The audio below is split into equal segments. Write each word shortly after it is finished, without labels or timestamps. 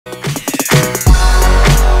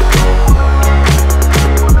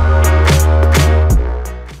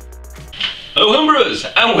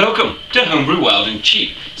and welcome to Homebrew Wild and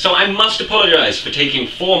Cheap. So I must apologise for taking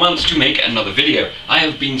 4 months to make another video. I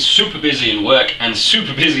have been super busy in work and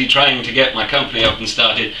super busy trying to get my company up and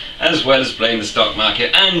started, as well as playing the stock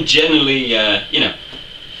market and generally,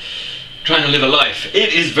 trying to live a life.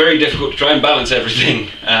 It is very difficult to try and balance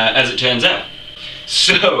everything, as it turns out.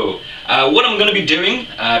 So, what I'm going to be doing,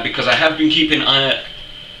 because I have been keeping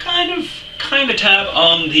kind of tab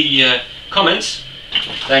on the comments,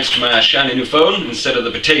 thanks to my shiny new phone instead of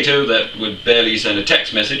the potato that would barely send a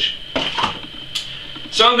text message.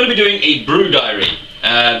 So I'm going to be doing a brew diary.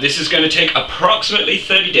 This is going to take approximately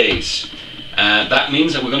 30 days. That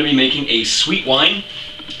means that we're going to be making a sweet wine.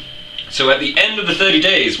 So at the end of the 30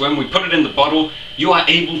 days, when we put it in the bottle, you are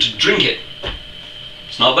able to drink it.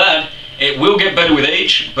 It's not bad. It will get better with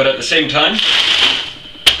age, but at the same time,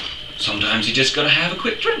 sometimes you just got to have a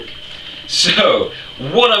quick drink. So,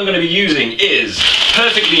 what I'm going to be using is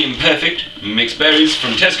Perfectly Imperfect mixed berries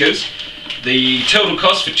from Tesco's. The total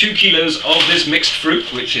cost for 2 kilos of this mixed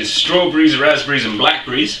fruit, which is strawberries, raspberries and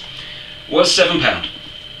blackberries, was £7.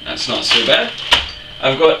 That's not so bad.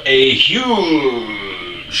 I've got a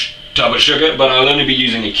huge tub of sugar, but I'll only be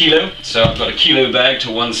using a kilo, so I've got a kilo bag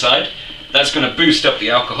to one side. That's going to boost up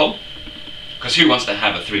the alcohol, because who wants to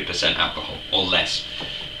have a 3% alcohol, or less?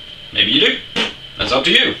 Maybe you do. That's up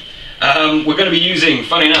to you. We're going to be using,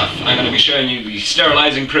 funny enough, I'm going to be showing you the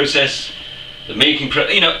sterilizing process, the making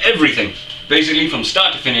everything, basically from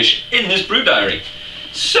start to finish in this brew diary.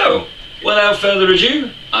 So, without further ado,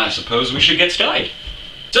 I suppose we should get started.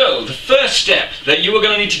 So, the first step that you are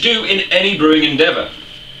going to need to do in any brewing endeavor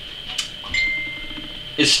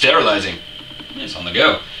is sterilizing. It's on the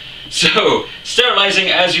go. So, sterilizing,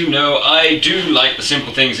 as you know, I do like the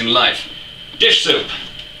simple things in life. Dish soap,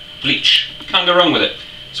 bleach, can't go wrong with it.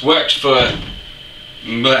 It's worked for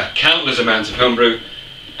countless amounts of homebrew,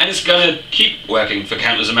 and it's going to keep working for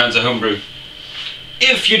countless amounts of homebrew.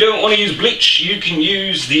 If you don't want to use bleach, you can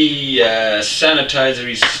use the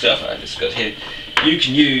sanitizery stuff I just got here. You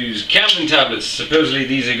can use Camden tablets. Supposedly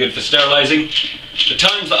these are good for sterilizing. The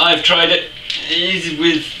times that I've tried it,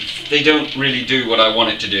 they don't really do what I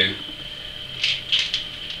want it to do.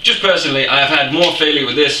 Just personally, I have had more failure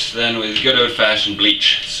with this than with good old-fashioned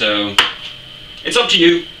bleach, so it's up to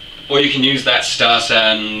you. Or you can use that Star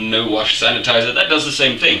San no-wash sanitizer, that does the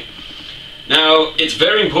same thing. Now, it's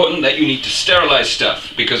very important that you need to sterilize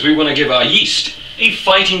stuff, because we want to give our yeast a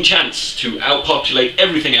fighting chance to outpopulate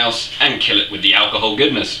everything else and kill it with the alcohol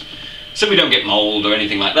goodness, so we don't get mold or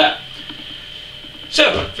anything like that.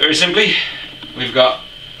 So, very simply, we've got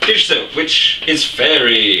dish soap, which is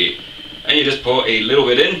fairy, and you just pour a little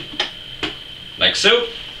bit in, like so,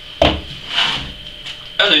 and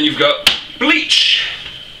then you've got bleach.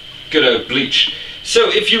 Good old bleach. So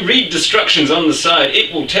if you read instructions on the side,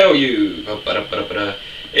 it will tell you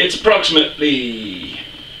it's approximately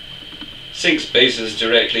 6 bases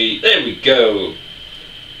directly. There we go.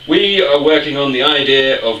 We are working on the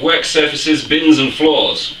idea of work surfaces, bins and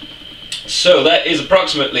floors. So that is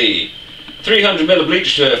approximately 300 ml of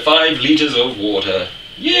bleach to 5 litres of water.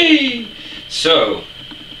 Yay! So,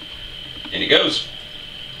 in it goes.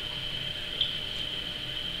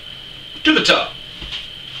 To the top.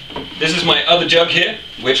 This is my other jug here,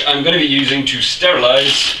 which I'm going to be using to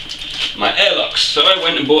sterilize my airlocks. So I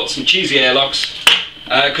went and bought some cheesy airlocks,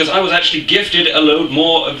 because I was actually gifted a load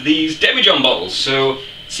more of these demijohn bottles, so it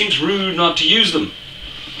seems rude not to use them.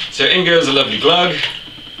 So in goes a lovely glug.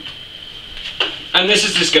 And this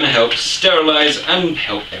is just going to help sterilize and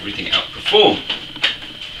help everything outperform.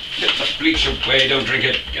 Get that bleach away, don't drink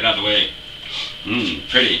it, get out of the way.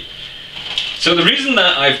 Pretty. So the reason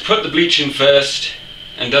that I've put the bleach in first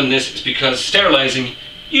and done this is because sterilizing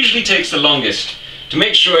usually takes the longest. To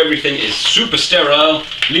make sure everything is super sterile,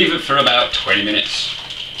 leave it for about 20 minutes.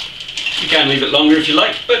 You can leave it longer if you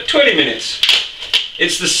like, but 20 minutes.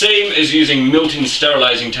 It's the same as using Milton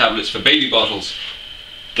sterilizing tablets for baby bottles.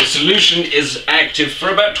 The solution is active for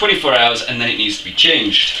about 24 hours and then it needs to be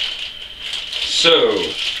changed.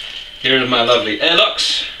 So, here are my lovely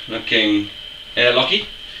airlocks, looking airlocky.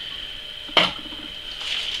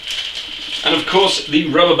 And of course the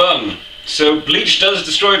rubber bung. So bleach does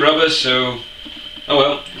destroy rubber, so oh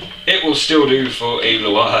well, it will still do for a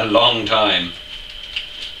long time.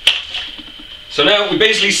 So now we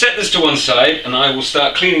basically set this to one side and I will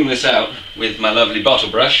start cleaning this out with my lovely bottle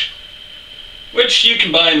brush, which you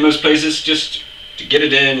can buy in most places just to get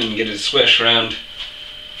it in and get it swish around.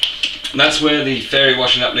 And that's where the fairy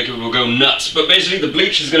washing up liquid will go nuts, but basically the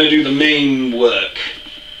bleach is going to do the main work,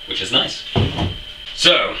 which is nice.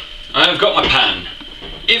 So, I've got my pan.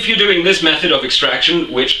 If you're doing this method of extraction,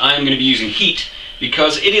 which I'm going to be using heat,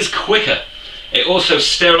 because it is quicker. It also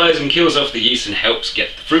sterilizes and kills off the yeast and helps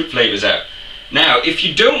get the fruit flavors out. Now, if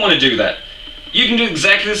you don't want to do that, you can do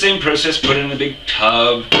exactly the same process, put it in a big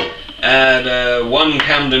tub, add 1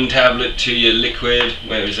 Camden tablet to your liquid.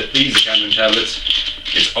 Where is it? These are Camden tablets.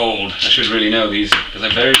 It's old. I should really know these because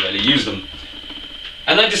I very rarely use them.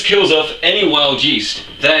 And that just kills off any wild yeast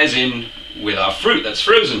that is in with our fruit that's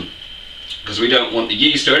frozen, because we don't want the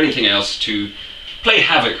yeast or anything else to play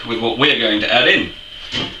havoc with what we're going to add in.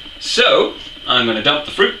 So I'm going to dump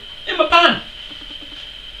the fruit in my pan.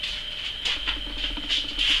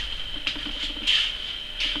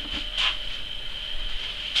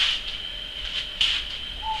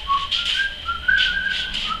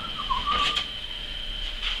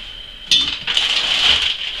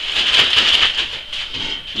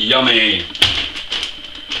 Yummy!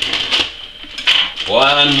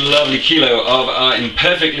 1 lovely kilo of our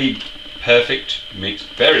imperfectly perfect mixed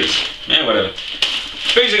berries. Yeah, whatever.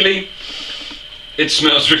 Basically, it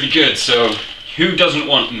smells really good, so who doesn't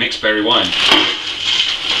want mixed berry wine?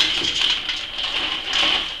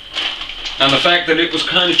 And the fact that it was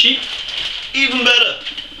kind of cheap, even better.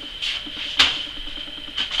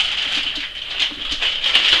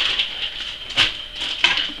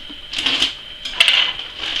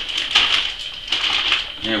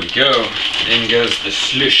 There we go. In goes the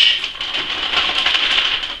slush.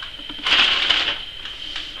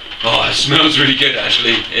 Oh, it smells really good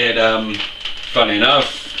actually. It, funny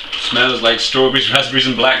enough, smells like strawberries, raspberries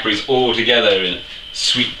and blackberries all together in a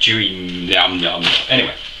sweet, dewy yum yum.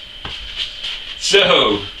 Anyway.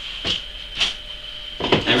 So,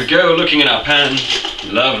 there we go, looking in our pan.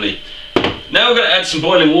 Lovely. Now we're going to add some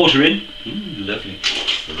boiling water in. Lovely.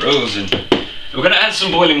 Frozen. We're going to add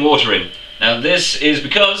some boiling water in. Now this is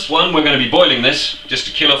because, 1, we're going to be boiling this just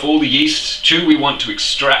to kill off all the yeast. 2, we want to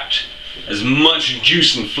extract as much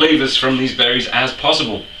juice and flavours from these berries as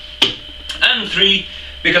possible. And 3,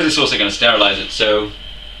 because it's also going to sterilise it, so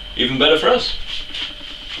even better for us.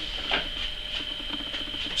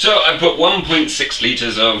 So I put 1.6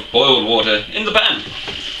 litres of boiled water in the pan.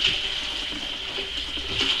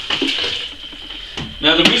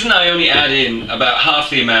 Now the reason I only add in about half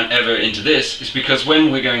the amount ever into this is because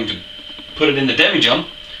when we're going to put it in the demijohn,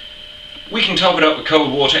 we can top it up with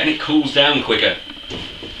cold water and it cools down quicker,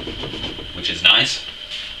 which is nice.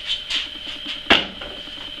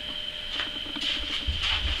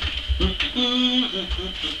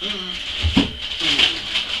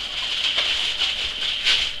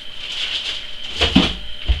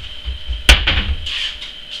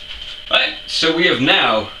 Right, so we have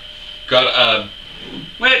now got a,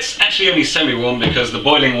 well, it's actually only semi-warm because the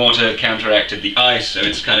boiling water counteracted the ice, so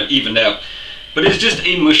it's kind of evened out. But it's just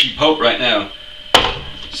a mushy pulp right now.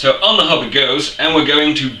 So on the hob it goes, and we're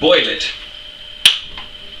going to boil it.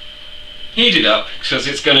 Heat it up, because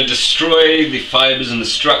it's going to destroy the fibres and the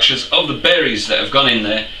structures of the berries that have gone in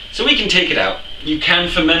there, so we can take it out. You can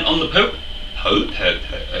ferment on the pulp.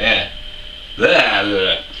 Yeah.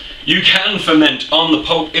 You can ferment on the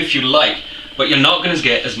pulp if you like, but you're not going to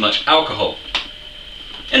get as much alcohol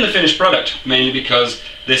in the finished product, mainly because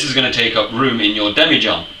this is going to take up room in your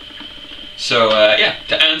demijohn. So yeah,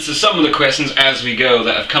 to answer some of the questions as we go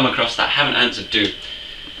that I've come across that I haven't answered to.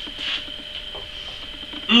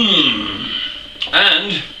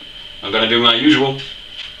 And I'm going to do my usual.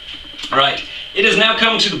 Right, it has now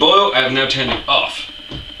come to the boil. I have now turned it off.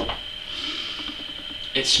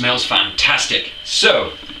 It smells fantastic.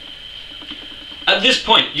 So, at this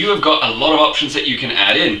point, you have got a lot of options that you can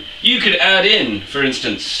add in. You could add in, for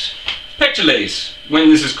instance, pectolase when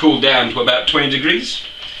this is cooled down to about 20 degrees.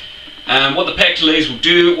 And what the pectolase will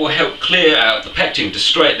do will help clear out the pectin,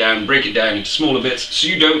 destroy it down, break it down into smaller bits so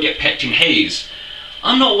you don't get pectin haze.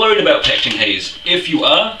 I'm not worried about pectin haze. If you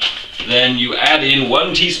are, then you add in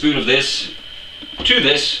 1 teaspoon of this to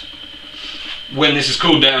this when this is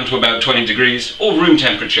cooled down to about 20 degrees or room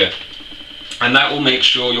temperature. And that will make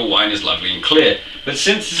sure your wine is lovely and clear. But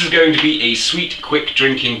since this is going to be a sweet, quick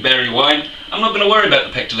drinking berry wine, I'm not going to worry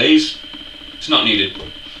about the pectolase. It's not needed.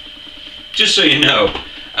 Just so you know,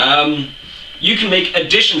 you can make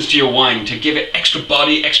additions to your wine to give it extra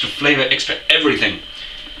body, extra flavour, extra everything.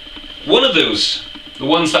 One of those, the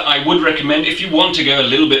ones that I would recommend if you want to go a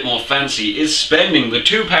little bit more fancy, is spending the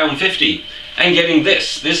 £2.50 and getting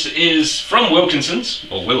this. This is from Wilkinson's,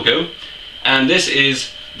 or Wilco, and this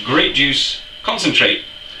is grape juice concentrate,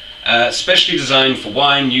 specially designed for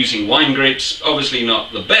wine using wine grapes. Obviously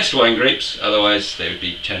not the best wine grapes, otherwise they would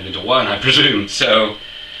be turned into wine, I presume. So,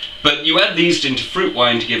 but you add these into fruit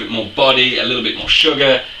wine to give it more body, a little bit more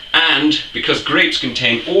sugar, and because grapes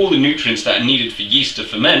contain all the nutrients that are needed for yeast to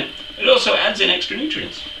ferment, it also adds in extra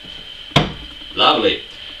nutrients. Lovely.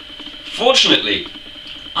 Fortunately,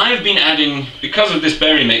 I've been adding, because of this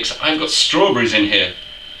berry mix, I've got strawberries in here.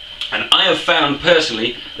 And I have found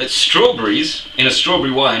personally that strawberries in a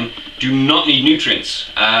strawberry wine do not need nutrients.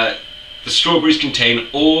 The strawberries contain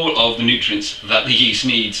all of the nutrients that the yeast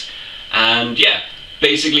needs. And yeah,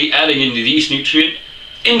 basically adding in the yeast nutrient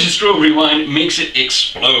into strawberry wine makes it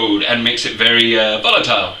explode and makes it very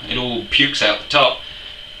volatile. It all pukes out the top.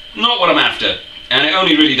 Not what I'm after. And it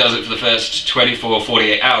only really does it for the first 24 or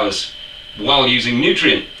 48 hours while using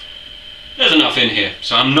nutrient. There's enough in here,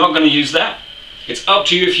 so I'm not going to use that. It's up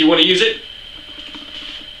to you if you want to use it,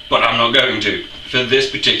 but I'm not going to. For this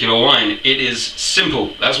particular wine, it is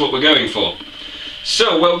simple. That's what we're going for.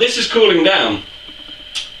 So, while this is cooling down,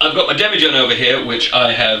 I've got my demijohn over here, which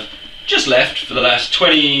I have just left for the last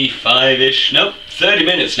 25-ish, no, 30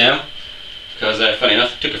 minutes now, because funny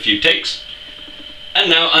enough, it took a few takes. And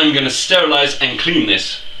now I'm going to sterilize and clean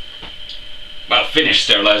this. Well, finish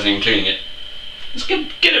sterilizing and cleaning it. Let's get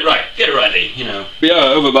it right, you know. We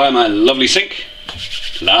are over by my lovely sink.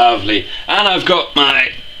 Lovely. And I've got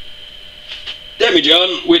my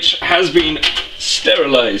demijohn, which has been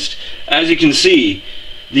sterilized. As you can see,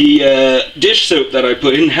 the dish soap that I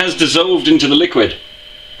put in has dissolved into the liquid.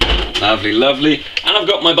 Lovely, lovely. And I've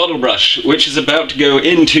got my bottle brush, which is about to go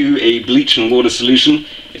into a bleach and water solution.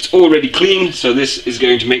 It's already clean, so this is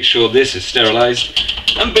going to make sure this is sterilized.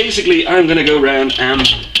 And basically, I'm going to go around and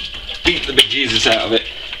beat the big Jesus out of it.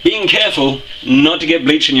 Being careful not to get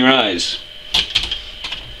bleach in your eyes.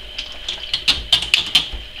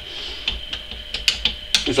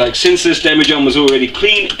 It's like, since this demijohn was already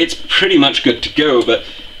clean, it's pretty much good to go, but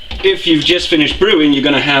if you've just finished brewing, you're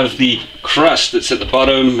going to have the crust that's at the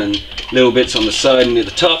bottom and little bits on the side and near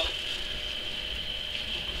the top.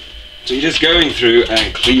 So you're just going through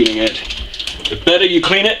and cleaning it. The better you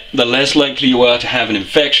clean it, the less likely you are to have an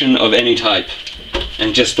infection of any type.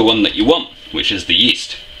 And just the one that you want, which is the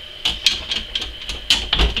yeast.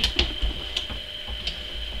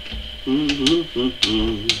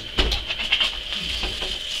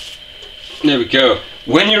 There we go.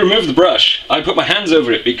 When you remove the brush, I put my hands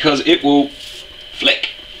over it because it will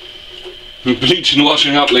flick. Bleach and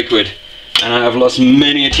washing up liquid. And I have lost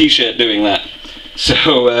many a t-shirt doing that.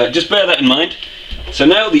 So just bear that in mind. So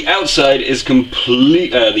now the outside is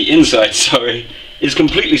the inside, sorry, is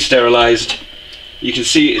completely sterilized. You can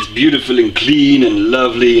see it's beautiful and clean and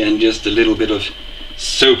lovely and just a little bit of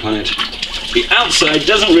soap on it. The outside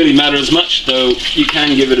doesn't really matter as much, though you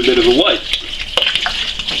can give it a bit of a wipe.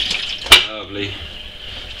 Lovely.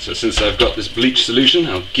 So since I've got this bleach solution,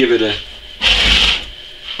 I'll give it a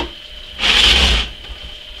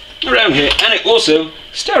around here, and it also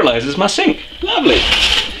sterilizes my sink. Lovely.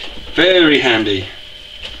 Very handy.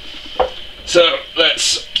 So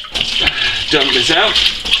let's dump this out.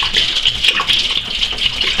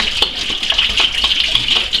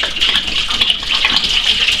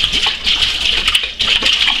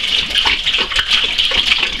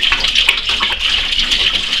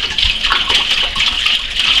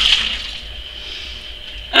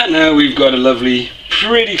 And now we've got a lovely,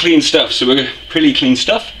 pretty clean stuff. So we're pretty clean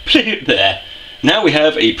stuff. There. Now we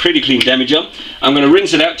have a pretty clean demijohn. I'm going to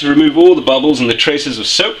rinse it out to remove all the bubbles and the traces of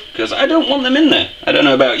soap, because I don't want them in there. I don't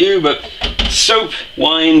know about you, but soap,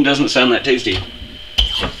 wine doesn't sound that tasty.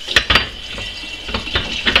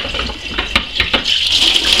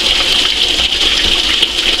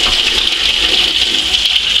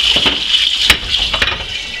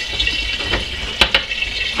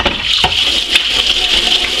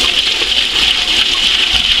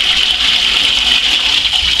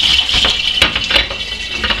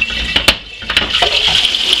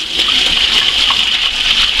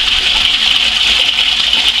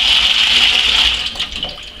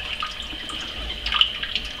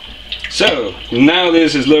 So, now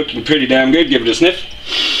this is looking pretty damn good. Give it a sniff.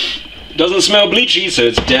 Doesn't smell bleachy, so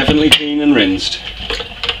it's definitely clean and rinsed.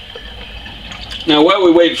 Now while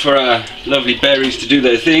we wait for our lovely berries to do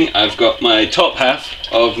their thing, I've got my top half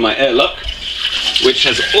of my airlock, which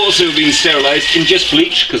has also been sterilized in just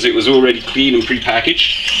bleach, because it was already clean and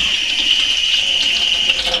pre-packaged.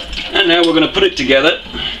 And now we're going to put it together.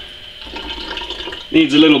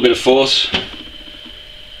 Needs a little bit of force.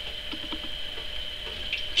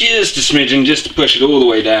 Just a smidgen, just to push it all the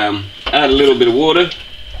way down. Add a little bit of water.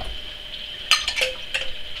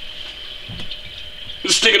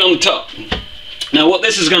 Stick it on the top. Now what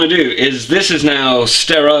this is going to do is, this is now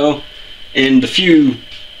sterile in the few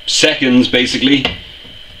seconds basically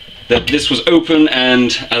that this was open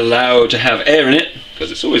and allowed to have air in it,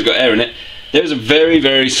 because it's always got air in it. There's a very,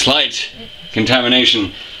 very slight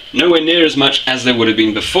contamination. nowhere near as much as there would have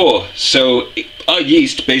been before. So our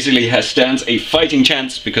yeast basically stands a fighting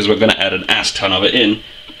chance, because we're going to add an ass ton of it in,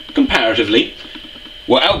 comparatively.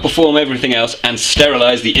 We'll outperform everything else and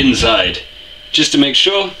sterilize the inside, just to make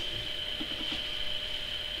sure.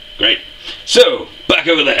 Great. So, back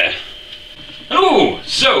over there. Oh,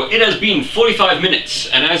 so it has been 45 minutes,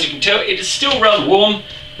 and as you can tell, it is still rather warm,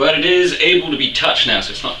 but it is able to be touched now,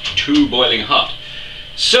 so it's not too boiling hot.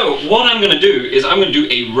 So what I'm going to do is I'm going to do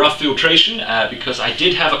a rough filtration, because I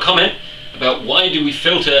did have a comment about why do we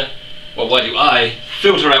filter, well, why do I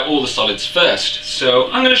filter out all the solids first. So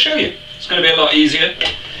I'm going to show you. It's going to be a lot easier.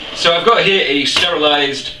 So I've got here a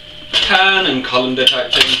sterilized pan and colander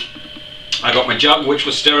type thing. I got my jug, which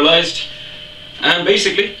was sterilized, and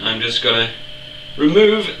basically I'm just going to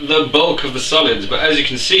remove the bulk of the solids. But as you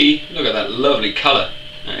can see, look at that lovely colour.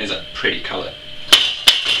 That is a pretty colour.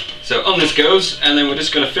 So on this goes, and then we're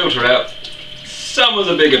just going to filter out some of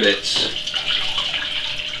the bigger bits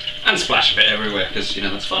and splash a bit everywhere, because, you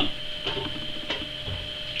know, that's fun.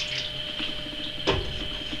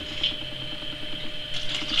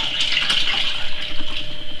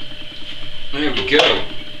 There we go.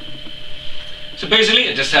 So basically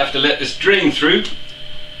I just have to let this drain through,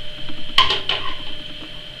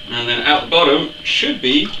 and then out the bottom should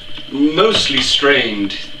be mostly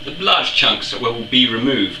strained. The large chunks will be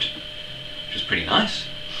removed, which is pretty nice.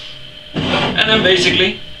 And then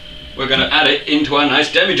basically we're going to add it into our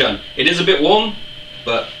nice demijohn. It is a bit warm,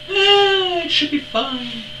 but it should be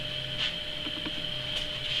fine.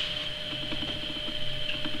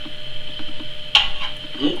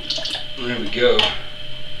 There we go.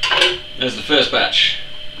 There's the first batch.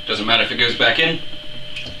 Doesn't matter if it goes back in.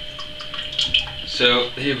 So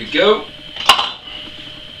here we go.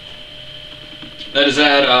 Let us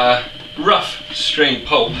add our rough strained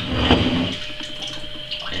pulp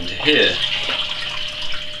into here.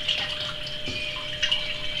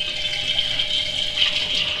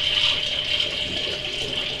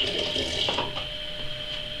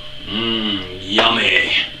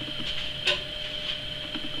 Yummy.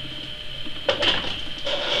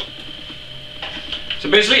 So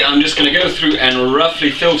basically I'm just going to go through and roughly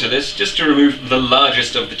filter this, just to remove the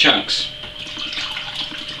largest of the chunks.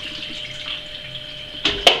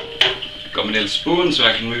 Got my little spoon so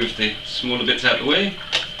I can move the smaller bits out of the way.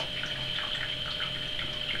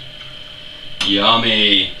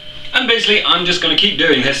 Yummy. And basically I'm just going to keep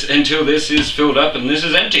doing this until this is filled up and this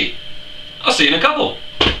is empty. I'll see you in a couple.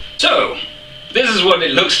 So, this is what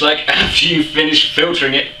it looks like after you finish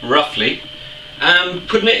filtering it roughly and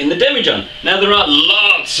putting it in the demijohn. Now there are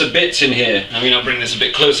lots of bits in here. I mean, I'll bring this a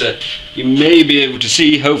bit closer. You may be able to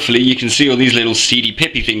see, hopefully you can see all these little seedy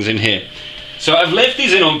pippy things in here. So I've left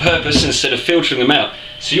these in on purpose instead of filtering them out,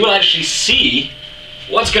 so you'll actually see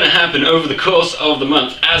what's going to happen over the course of the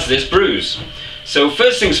month as this brews. So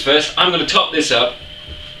first things first, I'm going to top this up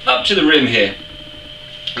to the rim here.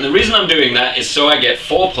 And the reason I'm doing that is so I get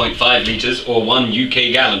 4.5 litres or 1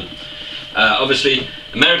 UK gallon. Obviously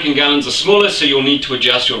American gallons are smaller, so you'll need to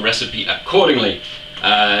adjust your recipe accordingly.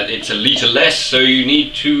 It's a litre less, so you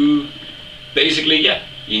need to basically,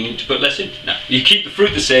 you need to put less in. No, you keep the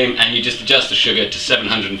fruit the same and you just adjust the sugar to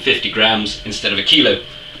 750 grams instead of a kilo.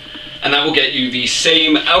 And that will get you the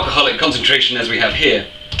same alcoholic concentration as we have here.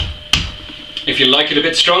 If you like it a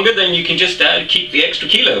bit stronger, then you can just keep the extra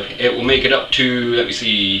kilo. It will make it up to, let me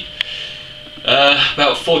see,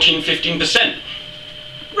 about 14-15%.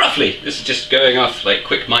 Roughly. This is just going off like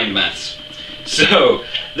quick mind maths. So,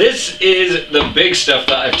 this is the big stuff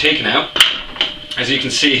that I've taken out. As you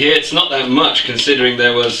can see here, it's not that much considering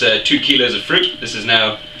there was 2 kilos of fruit. This is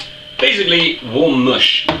now basically warm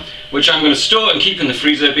mush, which I'm going to store and keep in the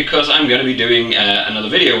freezer because I'm going to be doing another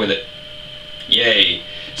video with it. Yay!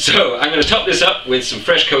 So I'm going to top this up with some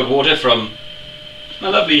fresh cold water from my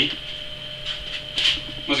lovely,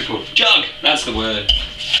 what's it called? Jug! That's the word.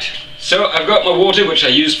 So I've got my water, which I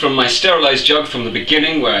used from my sterilized jug from the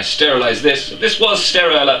beginning where I sterilized this. This was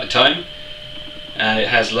sterile at the time. And it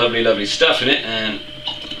has lovely, lovely stuff in it, and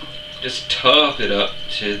just top it up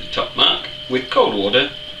to the top mark with cold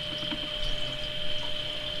water.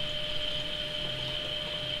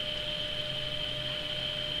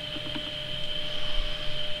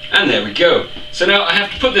 And there we go. So now I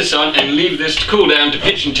have to put this on and leave this to cool down to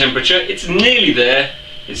pitching temperature. It's nearly there.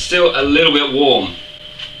 It's still a little bit warm.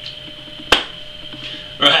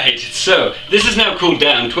 Right, so this is now cooled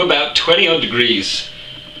down to about 20 odd degrees.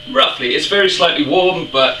 Roughly. It's very slightly warm,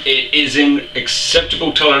 but it is in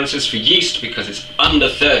acceptable tolerances for yeast because it's under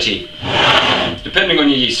 30, depending on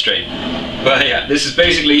your yeast strain. But yeah, this is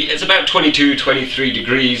basically, it's about 22, 23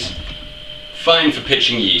 degrees, fine for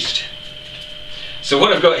pitching yeast. So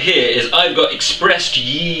what I've got here is I've got express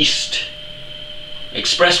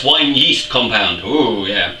wine yeast compound. Ooh,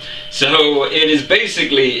 yeah. So it is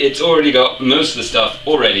basically, it's already got most of the stuff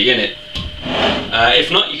already in it. If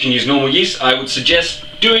not, you can use normal yeast. I would suggest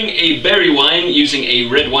doing a berry wine using a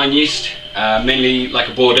red wine yeast, mainly like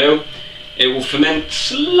a Bordeaux. It will ferment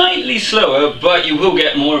slightly slower, but you will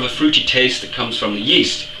get more of a fruity taste that comes from the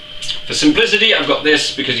yeast. For simplicity, I've got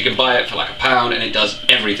this because you can buy it for like £1 and it does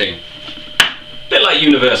everything. Bit like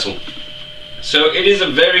Universal. So it is a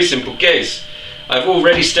very simple case. I've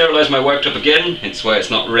already sterilised my worktop again, hence why it's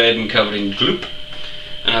not red and covered in gloop.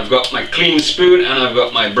 And I've got my clean spoon and I've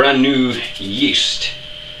got my brand new yeast.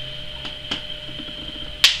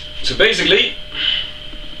 So basically,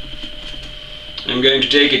 I'm going to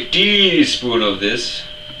take a teaspoon of this,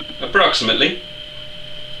 approximately,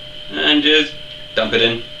 and just dump it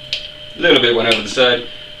in. A little bit went over the side.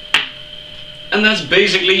 And that's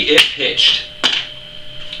basically it pitched.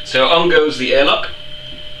 So on goes the airlock.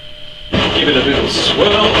 Give it a little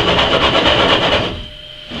swirl.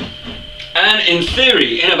 And in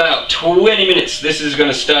theory, in about 20 minutes, this is going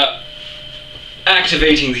to start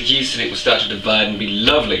activating the yeast and it will start to divide and be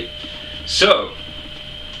lovely. So,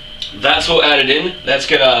 that's all added in. Let's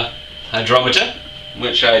get our hydrometer,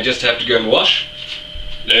 which I just have to go and wash.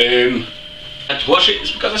 I had to wash it,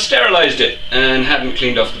 it's because I sterilised it and hadn't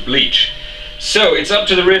cleaned off the bleach. So, it's up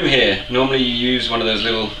to the rim here. Normally you use one of those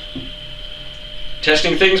little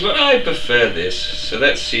testing things, but I prefer this. So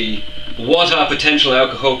let's see what our potential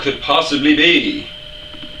alcohol could possibly be.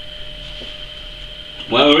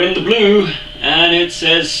 Well, we're in the blue, and it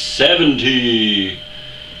says 70.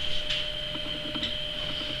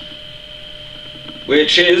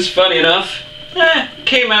 Which is, funny enough,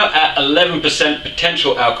 came out at 11%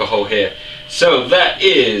 potential alcohol here. So that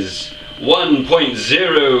is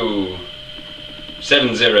 1.070.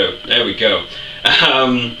 There we go.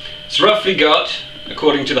 It's roughly got,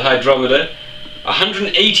 according to the hydrometer,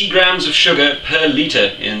 180 grams of sugar per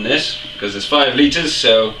litre in this, because there's 5 litres,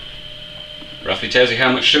 so roughly tells you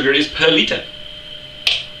how much sugar it is per litre.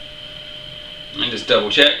 And just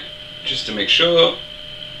double check, just to make sure.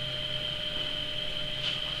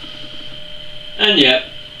 And yeah,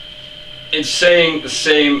 it's saying the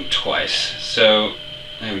same twice. So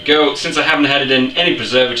there we go. Since I haven't added in any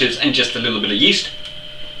preservatives and just a little bit of yeast,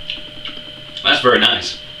 that's very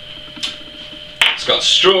nice. It's got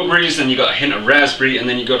strawberries, then you got a hint of raspberry, and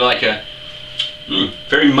then you got like a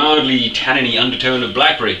very mildly tanniny undertone of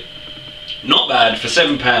blackberry. Not bad for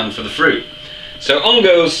 £7 for the fruit. So on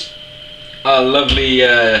goes our lovely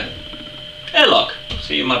airlock.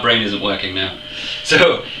 See, my brain isn't working now.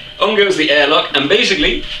 So on goes the airlock, and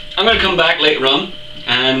basically I'm going to come back later on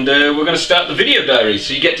and we're going to start the video diary.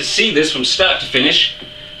 So you get to see this from start to finish,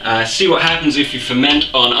 see what happens if you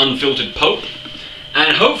ferment on unfiltered pulp,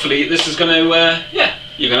 and hopefully this is going to, yeah,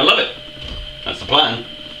 you're going to love it. That's the plan.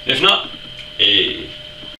 If not,